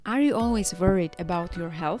Are you always worried about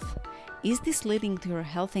your health? Is this leading to your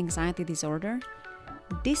health anxiety disorder?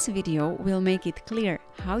 This video will make it clear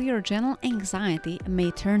how your general anxiety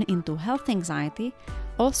may turn into health anxiety,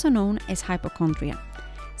 also known as hypochondria.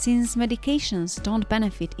 Since medications don't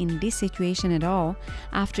benefit in this situation at all,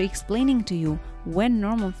 after explaining to you when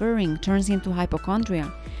normal worrying turns into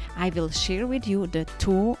hypochondria, I will share with you the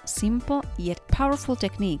 2 simple yet powerful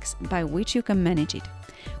techniques by which you can manage it.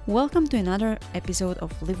 Welcome to another episode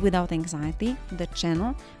of Live Without Anxiety, the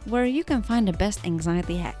channel where you can find the best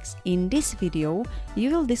anxiety hacks. In this video,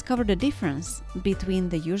 you will discover the difference between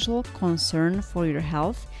the usual concern for your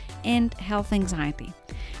health and health anxiety.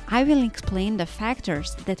 I will explain the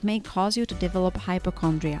factors that may cause you to develop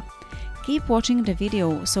hypochondria. Keep watching the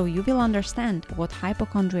video so you will understand what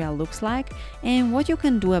hypochondria looks like and what you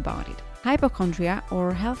can do about it. Hypochondria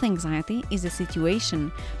or health anxiety is a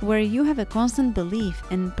situation where you have a constant belief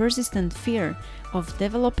and persistent fear of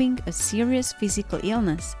developing a serious physical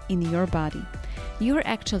illness in your body. You're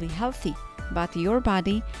actually healthy, but your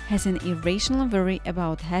body has an irrational worry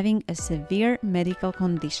about having a severe medical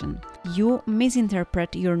condition. You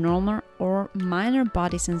misinterpret your normal or minor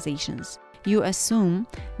body sensations. You assume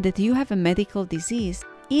that you have a medical disease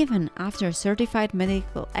even after a certified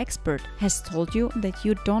medical expert has told you that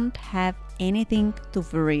you don't have anything to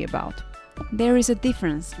worry about. There is a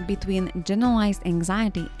difference between generalized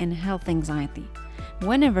anxiety and health anxiety.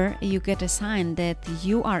 Whenever you get a sign that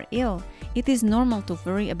you are ill, it is normal to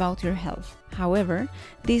worry about your health. However,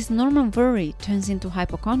 this normal worry turns into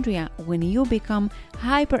hypochondria when you become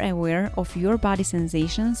hyper-aware of your body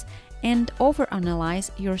sensations and overanalyze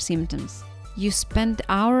your symptoms. You spend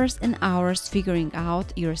hours and hours figuring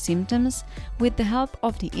out your symptoms with the help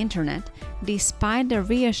of the internet, despite the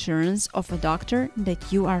reassurance of a doctor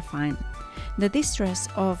that you are fine. The distress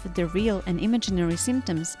of the real and imaginary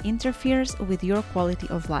symptoms interferes with your quality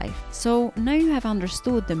of life. So now you have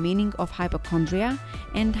understood the meaning of hypochondria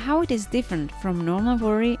and how it is different from normal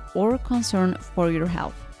worry or concern for your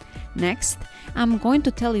health. Next, I'm going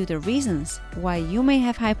to tell you the reasons why you may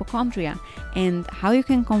have hypochondria and how you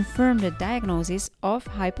can confirm the diagnosis of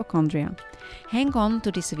hypochondria. Hang on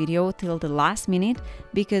to this video till the last minute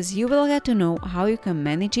because you will get to know how you can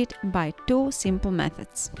manage it by 2 simple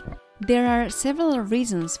methods. There are several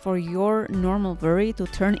reasons for your normal worry to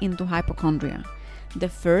turn into hypochondria. The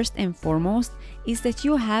first and foremost is that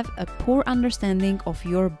you have a poor understanding of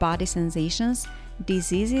your body sensations,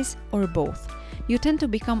 diseases, or both. You tend to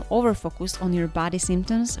become over-focused on your body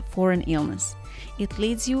symptoms for an illness. It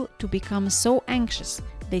leads you to become so anxious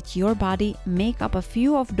that your body makes up a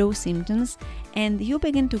few of those symptoms and you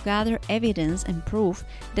begin to gather evidence and proof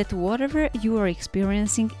that whatever you are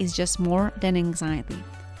experiencing is just more than anxiety.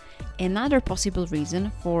 Another possible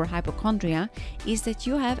reason for hypochondria is that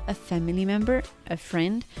you have a family member, a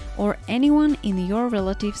friend, or anyone in your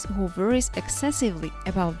relatives who worries excessively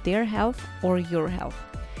about their health or your health.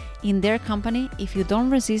 In their company, if you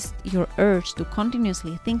don't resist your urge to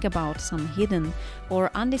continuously think about some hidden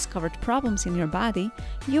or undiscovered problems in your body,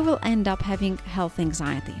 you will end up having health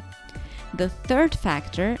anxiety. The third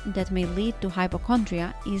factor that may lead to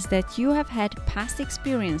hypochondria is that you have had past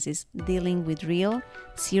experiences dealing with real,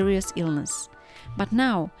 serious illness. But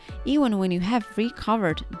now, even when you have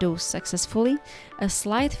recovered those successfully, a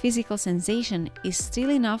slight physical sensation is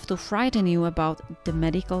still enough to frighten you about the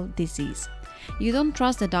medical disease. You don't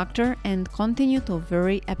trust the doctor and continue to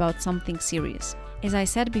worry about something serious. As I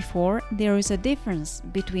said before, there is a difference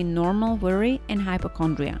between normal worry and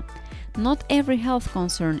hypochondria. Not every health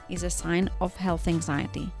concern is a sign of health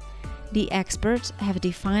anxiety. The experts have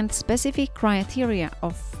defined specific criteria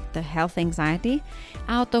of the health anxiety,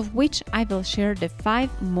 out of which I will share the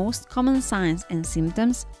 5 most common signs and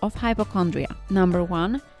symptoms of hypochondria. Number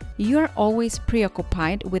 1, you are always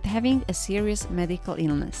preoccupied with having a serious medical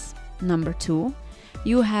illness. Number 2,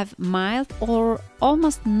 you have mild or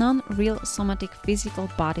almost none real somatic physical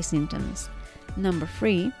body symptoms. Number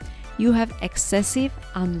 3, you have excessive,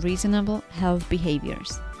 unreasonable health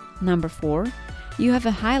behaviors. Number 4, you have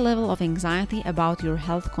a high level of anxiety about your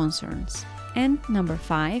health concerns. And number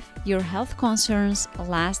 5, your health concerns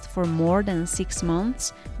last for more than 6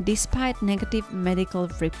 months despite negative medical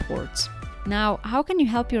reports. Now, how can you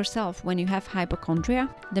help yourself when you have hypochondria?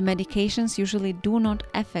 The medications usually do not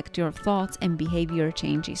affect your thoughts and behavior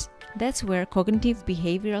changes. That's where cognitive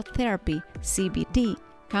behavioral therapy, CBT,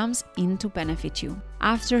 comes in to benefit you.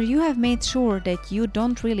 After you have made sure that you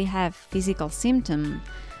don't really have physical symptoms,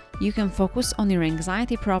 you can focus on your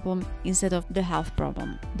anxiety problem instead of the health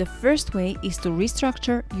problem. The first way is to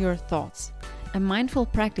restructure your thoughts. A mindful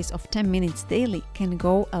practice of 10 minutes daily can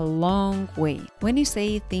go a long way. When you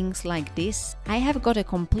say things like this, I have got a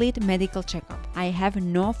complete medical checkup. I have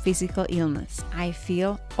no physical illness. I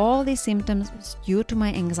feel all these symptoms due to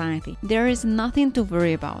my anxiety. There is nothing to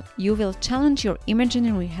worry about. You will challenge your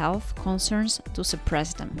imaginary health concerns to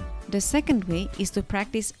suppress them. The second way is to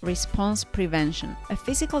practice response prevention. A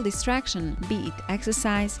physical distraction, be it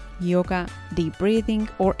exercise, yoga, deep breathing,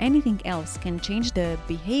 or anything else, can change the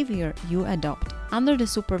behavior you adopt. Under the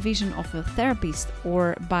supervision of a therapist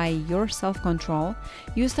or by your self-control,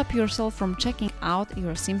 you stop yourself from checking out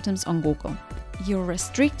your symptoms on Google. You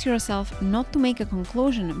restrict yourself not to make a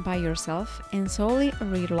conclusion by yourself and solely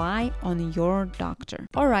rely on your doctor.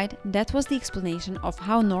 Alright, that was the explanation of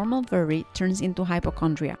how normal worry turns into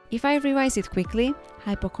hypochondria. If I revise it quickly,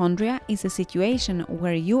 hypochondria is a situation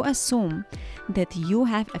where you assume that you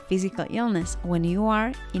have a physical illness when you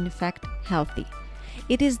are, in fact, healthy.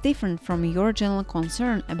 It is different from your general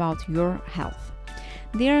concern about your health.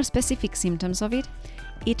 There are specific symptoms of it.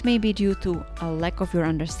 It may be due to a lack of your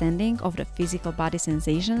understanding of the physical body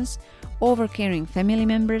sensations, overcaring family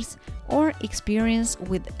members, or experience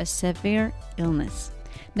with a severe illness.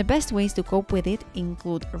 The best ways to cope with it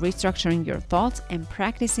include restructuring your thoughts and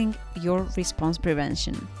practicing your response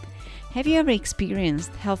prevention. Have you ever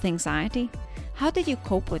experienced health anxiety? How did you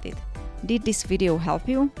cope with it? Did this video help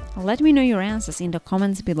you? Let me know your answers in the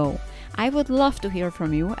comments below. I would love to hear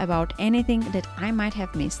from you about anything that I might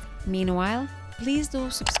have missed. Meanwhile, please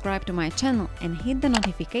do subscribe to my channel and hit the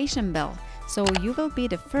notification bell so you will be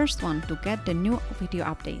the first one to get the new video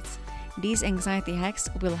updates. These anxiety hacks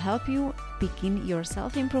will help you begin your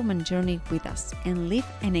self-improvement journey with us and live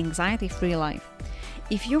an anxiety-free life.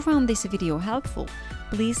 If you found this video helpful,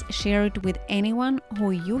 please share it with anyone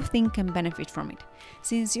who you think can benefit from it.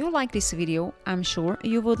 Since you like this video, I'm sure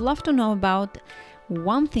you would love to know about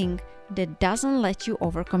one thing that doesn't let you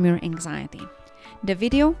overcome your anxiety. The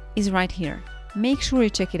video is right here. Make sure you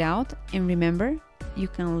check it out and remember, you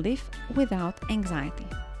can live without anxiety.